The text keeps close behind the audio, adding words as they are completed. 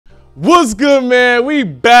What's good, man? We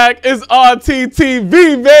back. It's rttv,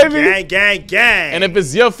 baby. Gang, gang, gang. And if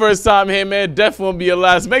it's your first time here, man, definitely won't be your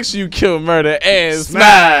last. Make sure you kill, murder, and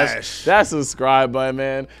smash that subscribe button,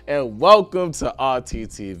 man. And welcome to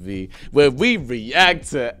rttv, where we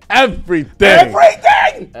react to everything.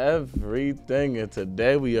 Everything. And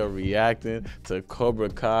today we are reacting to Cobra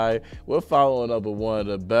Kai. We're following up with one of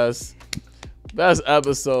the best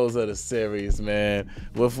episodes of the series, man,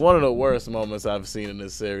 with one of the worst moments I've seen in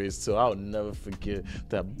this series too. I'll never forget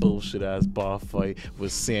that bullshit ass bar fight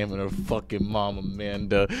with Sam and her fucking mom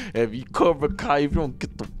Amanda. If you Cobra Kai, if you don't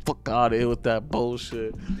get the fuck out of here with that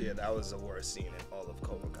bullshit. Yeah, that was the worst scene in all of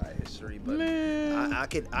Cobra Kai history. But man, I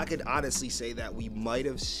could honestly say that we might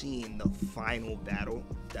have seen the final battle.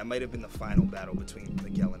 That might have been the final battle between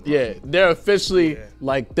Miguel and Rocky. Yeah, they're officially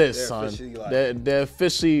like this, they're son. Officially like, they're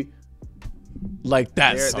officially like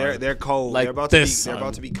that, they're cold. Like they're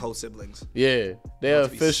about to be co-siblings. Yeah, they're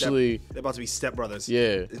officially. They're about to be stepbrothers.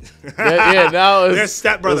 Yeah, now they're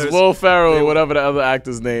stepbrothers. It's Will Ferrell or whatever the other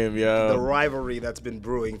actor's name, yo. The rivalry that's been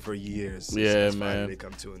brewing for years. Yeah, man. Finally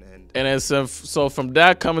come to an end. And then so from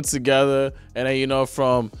that coming together, and then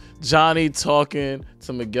from Johnny talking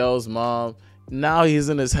to Miguel's mom. Now he's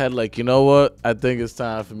in his head like, you know what? I think it's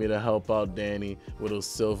time for me to help out Danny with those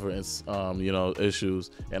silver and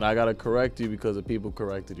issues. And I gotta correct you because the people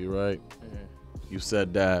corrected you, right? You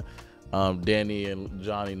said that Danny and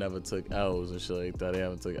Johnny never took L's and shit like that. They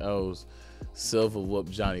haven't took L's. Silver whooped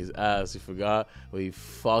Johnny's ass. You forgot? But he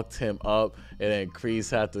fucked him up, and then Kreese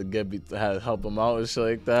had to help him out and shit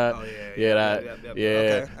like that. Oh Yeah.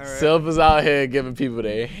 Okay, all right. Silver's out here giving people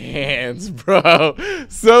their hands, bro.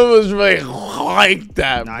 Silver's really like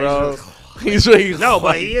that, bro. He's really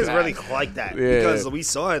but he is really like that, yeah. Because we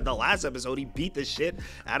saw in the last episode he beat the shit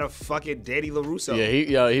out of fucking Danny LaRusso.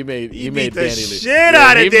 Yeah, he made beat the Danny shit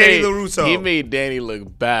out of Danny LaRusso. He made Danny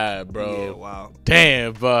look bad, bro. Yeah, wow.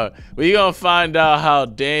 Damn, but we gonna find out how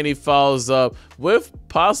Danny follows up with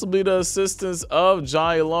possibly the assistance of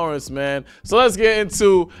Johnny Lawrence, man. So let's get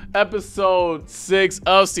into episode 6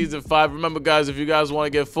 of season 5. Remember, guys, if you guys want to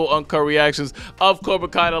get full uncut reactions of Cobra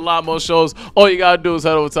Kai and a lot more shows, all you gotta do is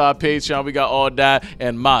head over to our Patreon. We got all that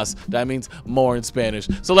and más. That means more in Spanish.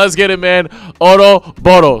 So let's get it, man. Oro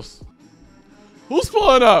Boros. Who's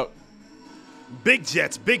pulling up? Big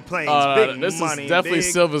jets, big planes, big this money. Is definitely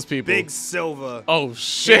big, Silver's people. Big Silver. Oh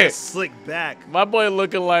shit! Yeah, slick back. My boy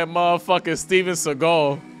looking like motherfucking Steven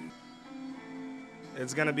Seagal.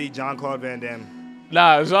 It's gonna be Jean-Claude Van Damme.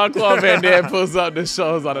 Nah, Jean-Claude Van Damme pulls up the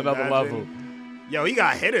shows on another level. Yo, he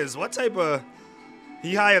got hitters. What type of?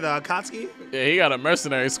 He hired the Akatsuki? Yeah, he got a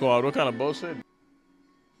mercenary squad. What kind of bullshit?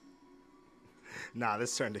 Nah,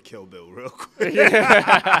 this turned to Kill Bill real quick.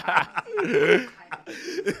 Yeah.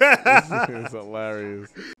 It's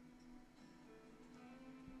hilarious.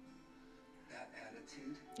 That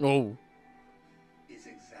attitude is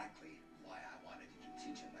exactly why I wanted you to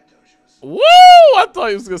teach in my dojos. Woo! I thought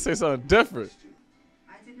he was gonna say something different.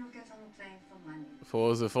 I did not get on the plane for money. What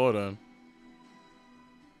was it for then?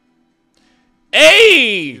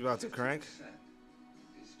 Hey! He's about to crank.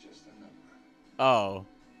 It's just a number. Oh.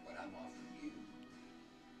 What I'm offering you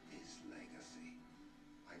is legacy.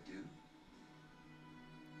 I do.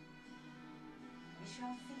 We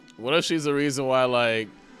shall see. What if she's the reason why like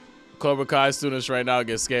Cobra Kai students right now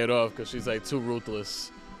get scared off because she's like too ruthless?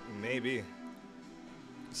 Maybe.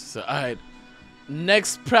 So, alright.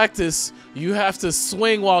 Next practice, you have to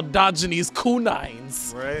swing while dodging these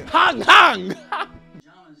kunines. Right. Hang, hang!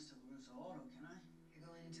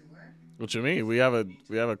 What you mean? We have a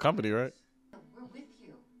company, right? We're with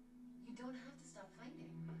you. You don't have to stop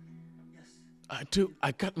fighting. Yes. I do.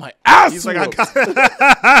 I got my ass. He's like, whooped.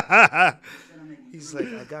 He's like,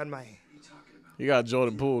 I got my. You got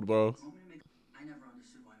Jordan pulled, bro. I never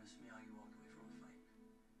understood why Miss Miyagi walked away from a fight.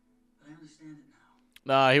 But I understand it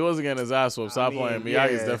now. Nah, he wasn't getting his ass whooped. Stop playing.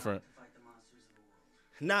 Miyagi's different. Fight the monsters of the world.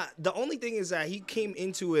 Nah, the only thing is that he came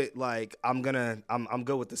into it like I'm good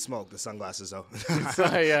with the smoke, the sunglasses though.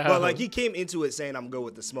 Yeah. But like he came into it saying I'm good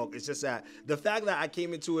with the smoke. It's just that the fact that I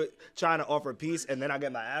came into it trying to offer peace and then I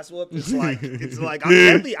get my ass whooped, it's like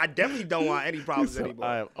I definitely don't want any problems anymore.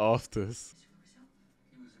 I am off this.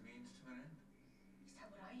 He was a means to an end. Is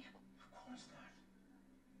that what I am? Of course not.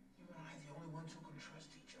 You and I are the only ones who can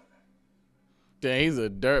trust each other. Dang, he's a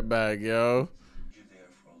dirtbag, yo. You're there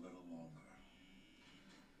for a little longer.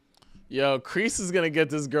 Yo, Kreese is gonna get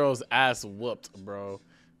this girl's ass whooped, bro.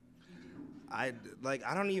 I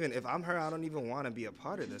don't even, if I'm her, I don't even want to be a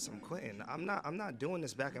part of this. I'm quitting. I'm not doing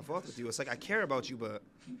this back and forth with you. It's like I care about you, but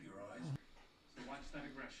Keep your eyes. So watch that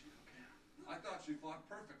aggression, okay? I thought she fought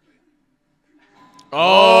perfectly.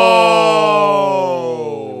 Oh.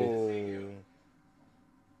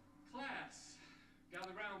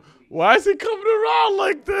 Why is he coming around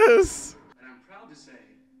like this? And I'm proud to say,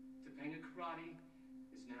 Topanga Karate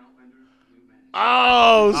is now under new management.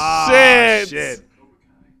 Oh, shit. Cobra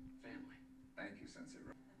Kai family. Thank you, Sensei.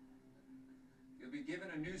 You'll be given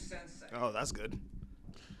a new sensei. Oh, that's good.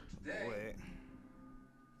 Today, Wait.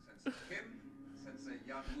 Sensei Kim, Sensei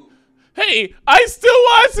Yang Wu. Hey, I still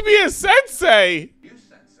want to be a sensei. New senseis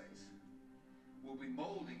will be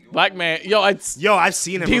molding your Black man, yo, Yo, I've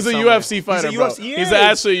seen him. he's a somewhere. UFC fighter, He's a bro. UFC, he He's is.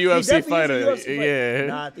 actually a He UFC definitely fighter. is a UFC fighter. Yeah.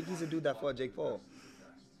 Nah, I think he's a dude that fought Jake Paul.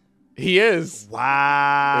 He is.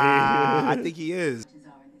 Wow. I think he is.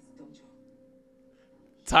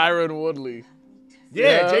 Tyron Woodley. Yeah,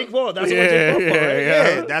 Yeah. Jake Paul. That's what Yeah, Jake Paul fought, right?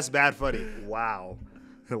 yeah. Yeah, that's bad funny. Wow.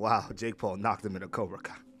 Wow, Jake Paul knocked him in a Cobra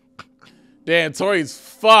Kai. Damn, Tori's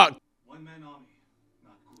fucked. One-man army,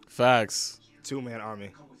 not good. Facts. Two-man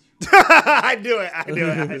army. Come with you. I do it. I do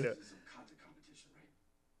it. I do it. This is a kata competition, right?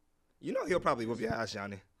 You know he'll probably whoop your ass,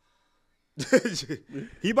 Johnny.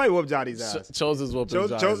 He might whoop Johnny's ass. Chose his whooping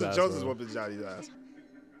Johnny's ass, Jones is bro. whooping Johnny's ass.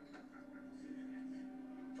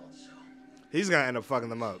 Thought so. He's gonna end up fucking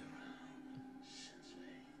them up.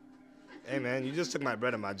 Hey man, you just took my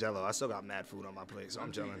bread and my jello. I still got mad food on my plate, so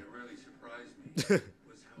I'm chilling. What really surprised me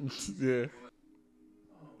was how easy Yeah. it was.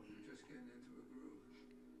 Oh, you're just getting into a groove.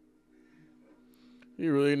 He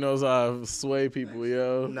really knows how to sway people,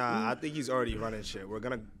 yo. Nah, I think he's already running shit. We're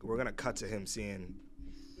gonna cut to him seeing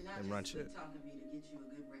him run shit. Talking to me to get you a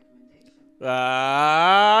good recommendation.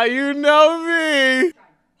 Ah, you know me.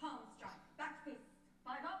 Palm strike. Back fist.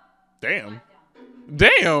 5 up. Damn. 5 down.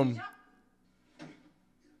 Damn. Shot.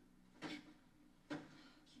 Keep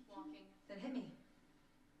walking. Then hit me.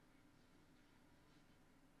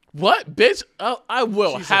 What, bitch? Oh, I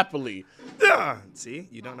will happily. See,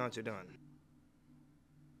 you don't know what you're doing.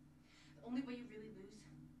 The only way you really lose is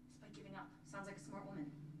by giving up. Sounds like a smart woman.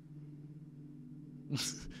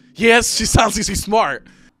 Yes, she sounds like she's smart.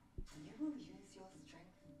 You will use your strength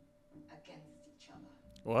against each other.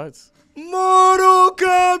 What? Mortal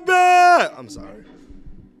Kombat! I'm sorry.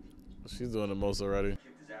 She's doing the most already.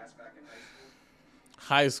 Kicked his ass back in high school.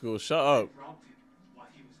 High school, shut up. Robbed him while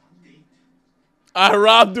he was on date. I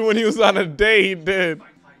robbed him when he was on a date. He did. Fight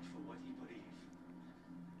for what he believed.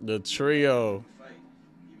 The trio. Fight,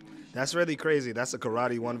 even when he's That's really crazy. That's a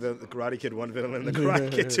Karate Kid 1 villain, and the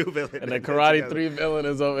Karate Kid 2 villain. And the Karate 3 villain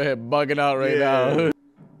is over here bugging out right Yeah. now.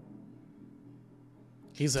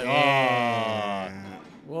 He's like, oh. Damn.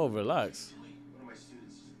 Whoa, relax. one of my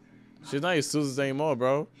students is in there. She's not your students anymore,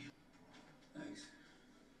 bro. Thanks.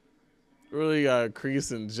 Really got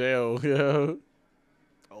Kreese in jail, yo.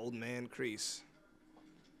 Old man Kreese.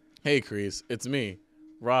 Hey, Kreese, it's me,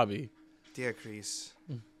 Robbie. Dear Kreese.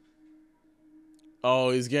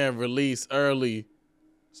 Oh, he's getting released early.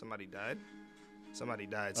 Somebody died? Somebody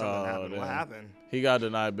died. Something happened. What damn. happened? He got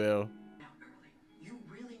denied bail. Now, early. You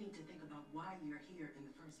really need to think about why you're here in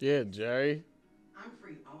the first Yeah, place. Jerry. I'm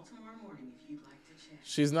free all tomorrow morning if you'd like to chat.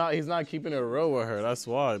 He's not keeping it real with her. That's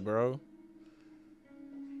why, bro.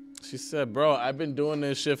 She said, bro, I've been doing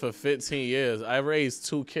this shit for 15 years. I raised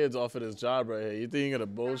 2 kids off of this job right here. You think you're gonna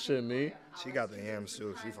bullshit me? She got the yams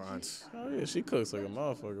too. She fine. Oh yeah, she cooks like a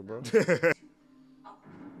motherfucker, bro.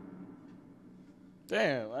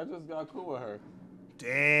 Damn, I just got cool with her.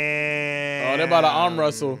 Damn. Oh, they're about to arm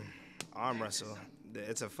wrestle. Arm wrestle.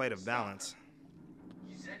 It's a fight of balance.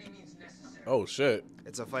 Use any means necessary. Oh shit.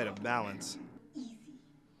 It's a fight of balance. Easy.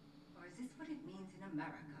 Or is this what it means in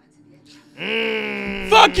America to be a champion?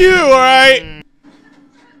 Fuck you, alright?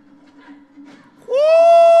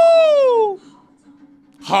 Woo!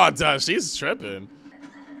 Hard done. She's tripping.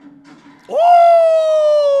 Woo!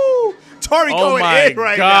 Tori Oh going my in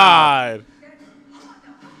right now. god.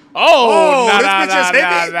 Oh, Oh, nah, this nah, bitch just nah, hit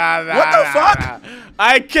me? nah, nah, What the nah, fuck? nah.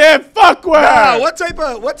 I can't fuck with Nah, her. what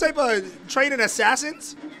type of training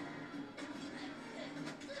assassins?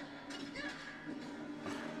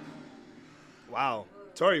 Wow.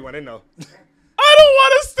 Tori went in though. I don't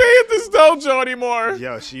want to stay at this dojo anymore.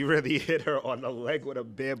 Yo, she really hit her on the leg with a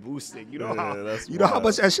bamboo stick. You know Yeah, that's how wild.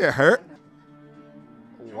 much that shit hurt?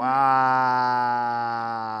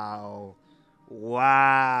 Wow.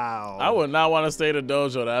 Wow. I would not want to stay at the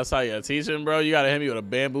dojo. That's how you're teaching, bro. You gotta hit me with a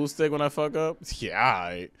bamboo stick when I fuck up. Yeah,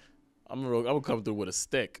 alright. I'm gonna come through with a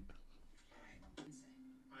stick. I am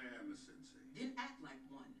a sensei. Didn't act like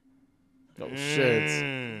one. Oh shit.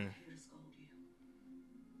 Mm. Here to scold you.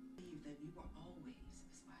 Believe that you were always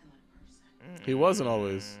this violent person. He wasn't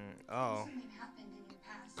always. Oh. Something happened in your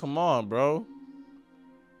past. Come on, bro.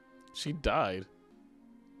 She died.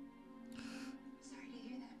 Sorry to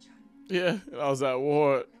hear that, John. Yeah, and I was at war.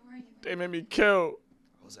 Where were you? They made me kill.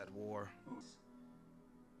 I was at war.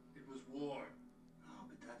 It was war. Oh,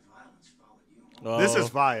 but that violence This is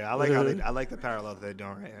fire. I like how I like the parallel that they're doing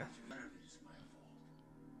right here. It's my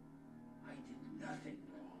fault. I did nothing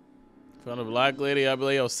wrong. Found a black lady. I'd be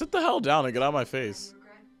like, yo, sit the hell down and get out of my face.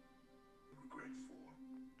 Regret? Regret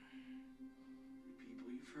for the people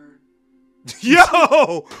you've hurt.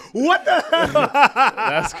 Yo, what the hell?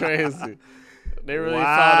 That's crazy. They really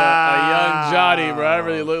found a young Johnny, bro. I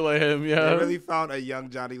really look like him, yo. They really found a young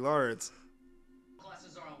Johnny Lawrence.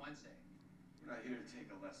 Classes are on Wednesday. We're not here to take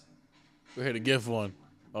a lesson. We're here to give one.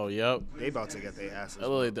 Oh, yep. They about to get their asses. That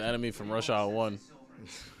look like the enemy from Rush Hour 1.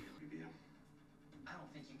 I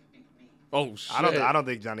don't think you can beat me. Oh, shit. I don't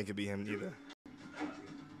think Johnny could be him either.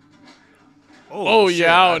 Oh, shit,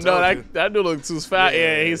 yeah, I don't know. told you. That dude looks too fat.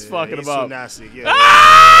 Yeah, he's fucking he's about. too nasty. Yeah.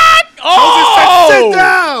 Ah! Oh! Sit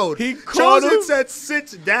down. He caught Chosen him. said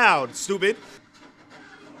sit down, stupid.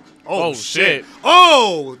 Oh, shit.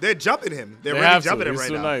 Oh, they're jumping him. They're They really have to. jumping him He's right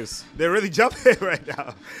too now. nice. They're really jumping him right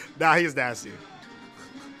now. Nah, he's nasty.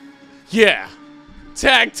 Yeah.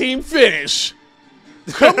 Tag team finish.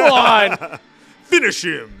 Come on. Finish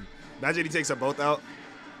him. Imagine he takes them both out.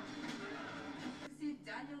 See,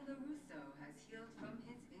 Daniel LaRusso has healed from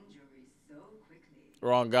his injuries so quickly.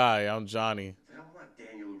 Wrong guy. I'm Johnny. I'm not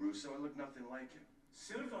Daniel Russo. I look nothing like him.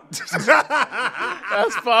 Silva.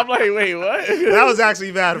 That's I'm like, wait, what? That was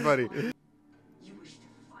actually bad funny. You wish to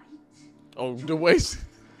fight? Oh, the way she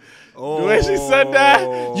Oh. said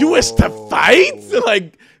that. You wish to fight?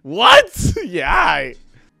 Like, what? Yeah. Aight.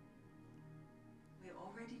 We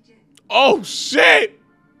already did. Oh shit.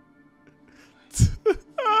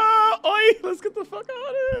 Oi, let's get the fuck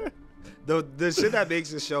out of here. The shit that makes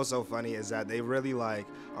this show so funny is that they really like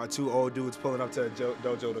are two old dudes pulling up to a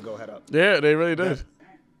dojo to go head up. Yeah, they really did.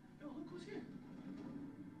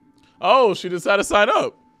 Oh, she decided to sign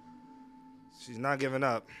up. She's not giving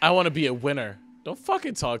up. I want to be a winner. Don't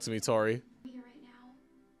fucking talk to me, Tori. Here right now,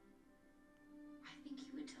 I think you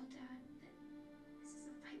would tell Dad that this is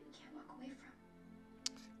a fight we can't walk away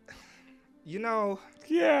from. You know,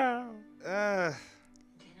 Yeah.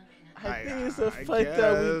 I think it's a I fight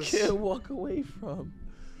that we guess. can't walk away from.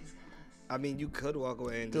 I mean, you could walk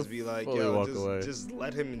away and Just just be like, fully yo, walk away. just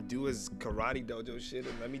let him do his karate dojo shit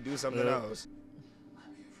and let me do something Yeah. else.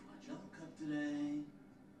 I'm here for my jump cut today.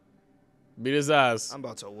 Beat his ass. I'm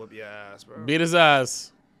about to whoop your ass, bro. Beat his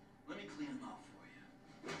ass. Let me clean him up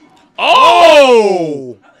for you.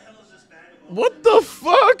 Oh! How the hell is this bag? What the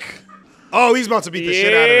fuck? Oh, he's about to beat the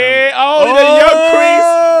shit out of him. Yeah. Oh, the young crease.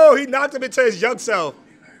 Oh, he knocked him into his young self.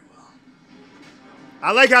 Very well.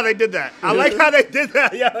 I like how they did that. I like how they did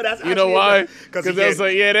that. Yo, that's You know why? Because they was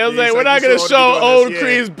like, yeah, they was like, we're not gonna show old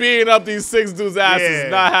Crease beating up these 6 dudes' asses. Yeah.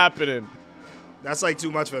 Not happening. That's like too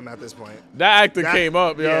much for him at this point. That actor came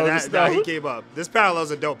up, yo. Yeah, Just that now. he came up. This parallel's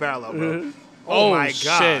a dope parallel, bro. Mhm. Oh my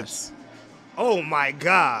god. shit. Oh my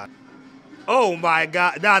god. Oh my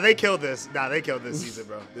god. Nah, they killed this. Nah, they killed this season,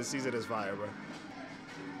 bro. This season is fire, bro.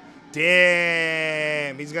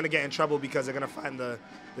 Damn. He's gonna get in trouble because they're gonna find the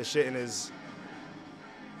shit in his.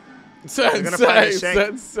 They're gonna find the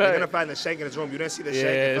shank. They're gonna find the shank in his room. You didn't see the shank.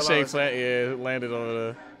 Yeah, It fell out Shank his- it landed over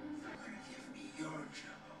there. Give me your jello.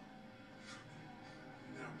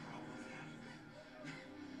 You got a problem with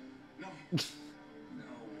that? No. No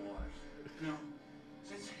what? No.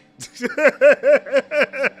 Sit.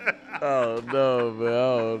 Oh no, man.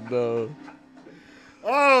 Oh no.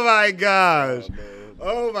 Oh my gosh.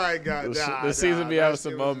 Oh my god. The season be having that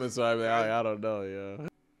some shit was- moments where I don't know, yo.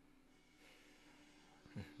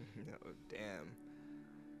 Yo, damn.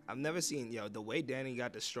 I've never seen, the way Danny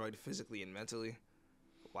got destroyed physically and mentally.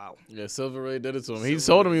 Wow. Yeah, Silver really did it to him. He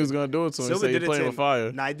told him he was gonna do it to him. He said he playing with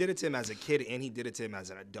fire. Nah, I did it to him as a kid, and he did it to him as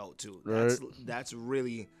an adult too. Right. That's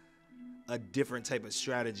really a different type of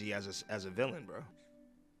strategy as a villain, bro.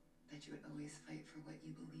 That you would always fight for what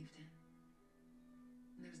you believed in.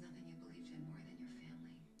 And there's nothing you believed in more than your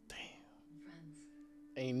family. Damn. Friends.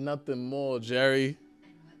 Ain't nothing more, Jerry,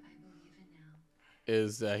 And what I believe in now.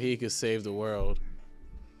 is that he could save the world.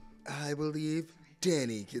 I believe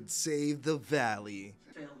Danny could save the valley.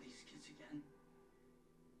 Fail these kids again.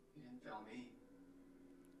 You didn't fail me.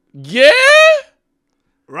 Yeah?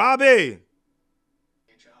 Robbie!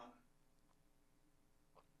 A job.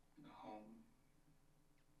 And a home.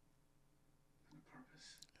 And a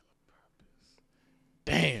purpose.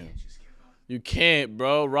 Damn. Can't just give up. You can't,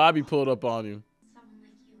 bro. Robbie pulled up on you. Someone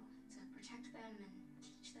like you to protect them and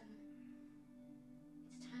teach them.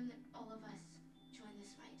 It's time that all of us join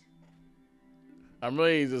this fight. I'm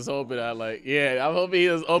really just hoping that, I'm hoping he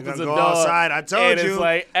just opens the gonna door. go outside. I told and you. It's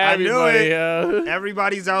like I knew everybody, it. yo.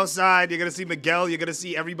 Everybody's outside. You're gonna see Miguel. You're gonna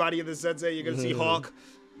see everybody in the sensei. You're gonna see Hawk.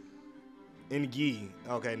 In Gi.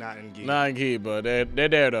 Okay, not in Gi. Not in Gi, but they're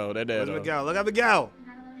there though. They're there Where's though. Miguel? Look at Miguel. I'm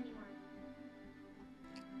not alone anymore.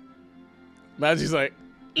 Magic's like,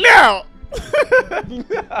 no.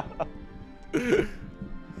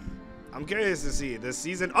 I'm curious to see this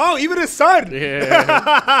season. Oh, even his son. Yeah.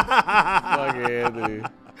 Fucking Anthony.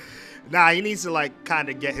 Nah, he needs to like kind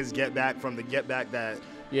of get his get back from the get back that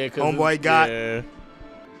Yeah, cause homeboy got. Yeah.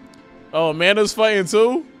 Oh, Amanda's fighting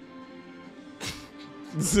too.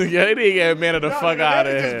 Yeah, they didn't get Amanda the fuck out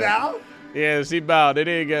of here. Yeah, she bowed. They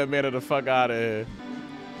didn't get Amanda the fuck out of here.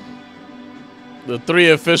 The 3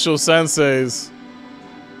 official senseis.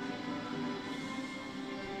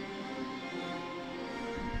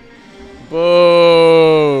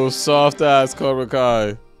 Boo! Soft ass Cobra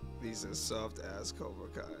Kai. These are soft ass Cobra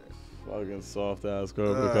Kai. Fucking soft ass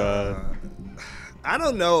Cobra Kai. I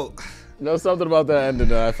don't know. There's something about that ending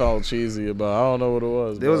that I felt cheesy about. I don't know what it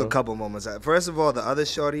was. There was a couple moments. First of all, the other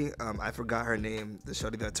shorty, I forgot her name. The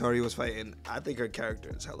shorty that Tori was fighting. I think her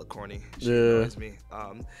character is hella corny. She annoys me.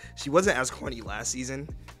 She wasn't as corny last season,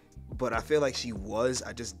 but I feel like she was.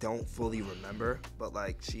 I just don't fully remember. But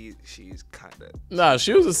like she's kind of. Nah,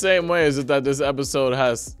 she was the same way. Is that this episode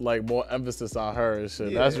has like more emphasis on her and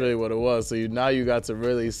shit. Yeah. That's really what it was. So now you got to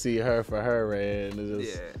really see her for her, and it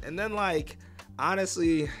just... yeah. And then like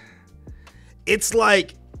honestly. It's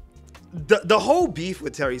like the whole beef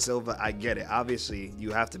with Terry Silver. I get it. Obviously,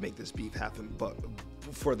 you have to make this beef happen, but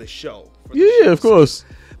for the show. Of course.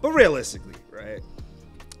 But realistically, right?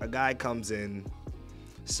 A guy comes in,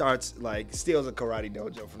 starts like steals a karate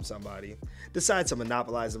dojo from somebody, decides to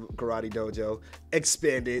monopolize a karate dojo,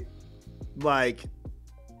 expand it, like.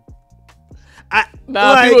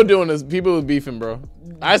 People doing this. People was beefing, bro.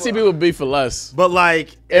 I see people beef for less. But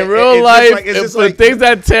like in real life, for things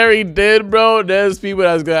that Terry did, bro, there's people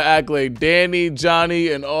that's gonna act like Danny, Johnny,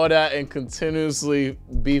 and all that, and continuously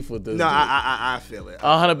beef with this. No, I feel it.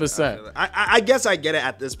 100%. I guess I get it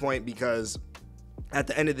at this point because at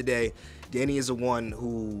the end of the day, Danny is the one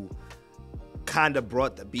who kind of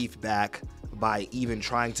brought the beef back by even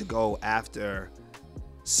trying to go after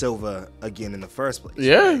Silva again in the first place.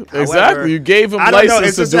 Yeah, right? Exactly. You gave him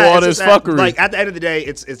license to do all this fuckery. Like at the end of the day,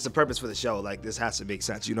 it's the purpose for the show. Like this has to make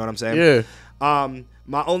sense. You know what I'm saying? Yeah.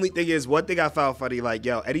 My only thing is one thing I found funny. Like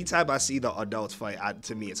yo, anytime I see the adults fight,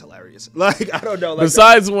 to me it's hilarious. Like I don't know. Like,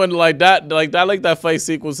 besides when that fight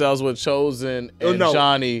sequence that was with Chosen and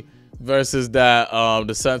Johnny versus that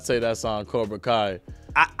the sensei that's on Cobra Kai.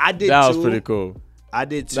 I did. That was pretty cool. I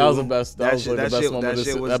did too. That was the best. That was like the best moment of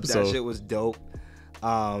this episode. That shit was dope.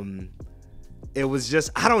 It was just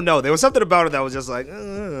I don't know. There was something about it that was just like, you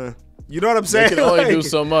know what I'm saying? They can only do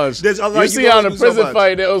so much. You see on the prison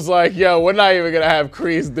fight, it was like, yo, we're not even gonna have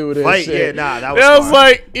Kreese do this shit. Yeah, nah, that was. It was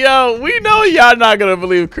like, yo, we know y'all not gonna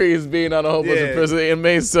believe Kreese being on a whole bunch of prison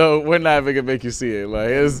inmates, so we're not even gonna make you see it. Like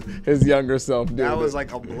his younger self did. That was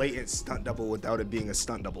like a blatant stunt double without it being a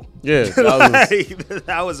stunt double. Yeah,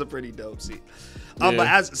 that was a pretty dope scene.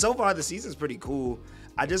 But so far the season's pretty cool.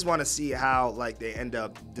 I just want to see how like they end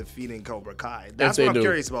up defeating Cobra Kai. That's what I'm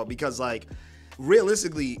curious about because like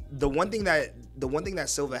realistically, the one thing that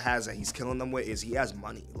Silva has that he's killing them with is he has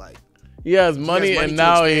money. Like he has money and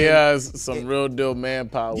now he has some real deal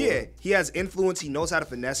manpower. Yeah, he has influence. He knows how to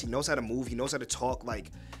finesse. He knows how to move. He knows how to talk.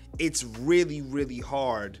 Like it's really, really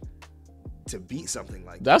hard to beat something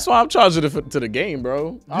like that. That's why I'm charging it to the game,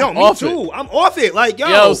 bro. Me too. I'm off it. Like,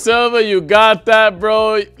 yo, Silva, you got that,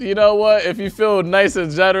 bro. You know what? If you feel nice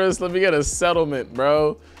and generous, let me get a settlement,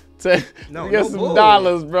 bro. Get some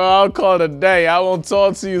dollars, bro. I'll call it a day. I won't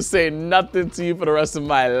talk to you, say nothing to you for the rest of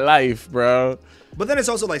my life, bro. But then it's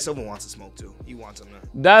also like Silva wants to smoke too. He wants him to.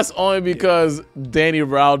 That's only because Danny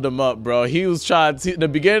riled him up, bro. He was trying to, the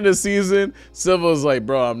beginning of the season, Silva was like,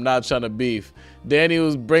 bro, I'm not trying to beef. Danny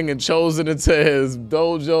was bringing Chosen into his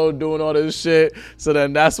dojo, doing all this shit. So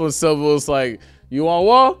then that's when Silva was like, you want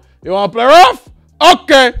war? You want to play rough?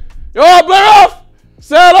 Okay. You want to play rough?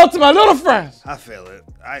 Say hello to my little friends. I feel it.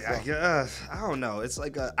 I don't know. It's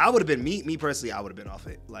like I would have been me personally. I would have been off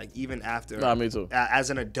it. Like even after. Nah, me too. As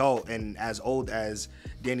an adult and as old as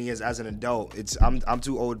Danny is as an adult, I'm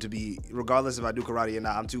too old to be. Regardless if I do karate or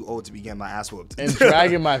not, I'm too old to be getting my ass whooped and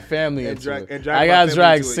dragging my family into it. I gotta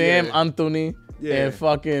drag Sam, Anthony, and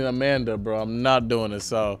fucking Amanda, bro. I'm not doing it.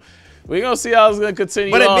 So. We're gonna see how it's gonna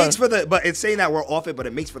continue. But it makes for but it's saying that we're off it, but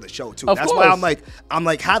it makes for the show too. That's why I'm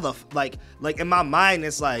like, how the like in my mind,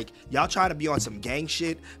 it's like y'all trying to be on some gang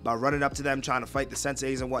shit by running up to them, trying to fight the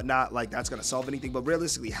senseis and whatnot. Like that's gonna solve anything. But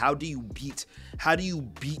realistically, how do you beat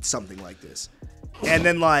something like this? And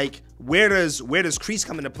then like where does Kreese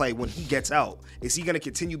come into play when he gets out? Is he gonna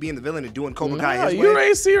continue being the villain and doing Cobra Kai his way? You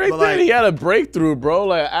already see right But, there. like, He had a breakthrough, bro,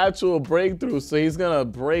 like actual breakthrough. So he's gonna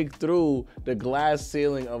break through the glass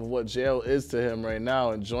ceiling of what jail is to him right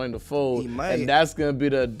now and join the fold. He might. And that's gonna be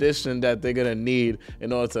the addition that they're gonna need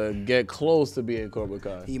in order to get close to being Cobra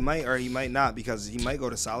Kai. He might or he might not, because he might go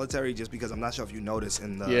to solitary, just because I'm not sure if you noticed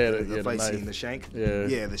in the fight the scene, the shank.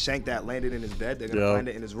 Yeah. The shank that landed in his bed, they're gonna find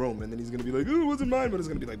it in his room, and then he's gonna be like, oh, it wasn't mine, but it's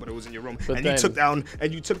gonna be like, but it was in your room. And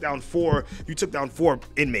you took down four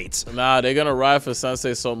inmates. Nah, they're gonna ride for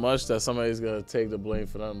Sensei so much that somebody's gonna take the blame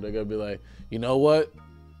for them. They're gonna be like, you know what?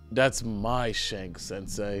 That's my shank,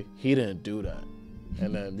 Sensei. He didn't do that.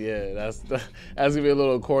 And then that's gonna be a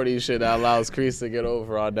little corny shit that allows Kreese to get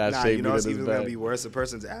over on that shape. You know it's even gonna be worse. The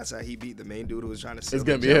person's ass that he beat the main dude who was trying to steal It's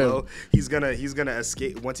gonna the be jello. him. He's gonna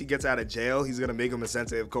escape once he gets out of jail. He's gonna make him a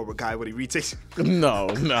sensei of Cobra Kai when he retakes. No,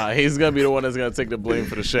 he's gonna be the one that's gonna take the blame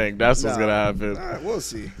for the shank. That's what's gonna happen. All right, we'll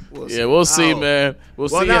see. Yeah, we'll see, man. We'll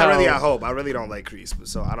see. Not really. I hope. I really don't like Kreese, but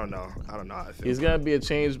so I don't know. I don't know how I feel. He's gonna be a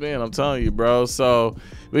changed man. I'm telling you, bro. So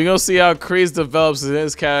we're gonna see how Kreese develops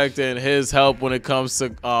his character and his help when it comes to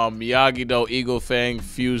Miyagi-Do Eagle Fang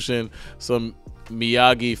fusion, some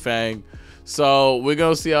Miyagi Fang. So we're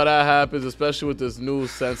gonna see how that happens, especially with this new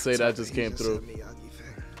sensei that just came through.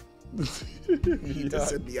 He just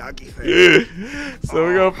said Miyagi Fang. So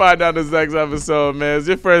we're gonna find out this next episode, man. It's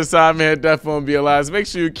your first time here, definitely be alive. So make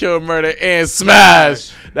sure you kill, murder, and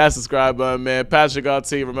smash that subscribe button, man.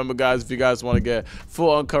 Patricrt. Remember, guys, if you guys want to get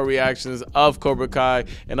full uncut reactions of Cobra Kai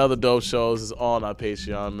and other dope shows, it's on our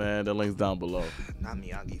Patreon, man. The link's down below. Not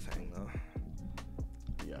Miyagi Fang though.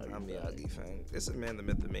 Not Miyagi Fang. It's a man, the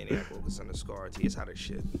myth, the maniac, Lucas underscore RT. It's hot as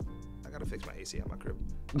shit. I gotta fix my AC at my crib.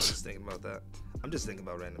 I'm just thinking about that. I'm just thinking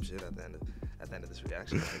about random shit at the end of this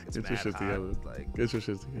reaction. Like, it's Get your shit together. Like, get your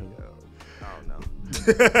shit together. Yo, I don't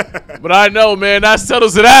know. But I know, man, that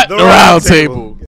settles it at the round table.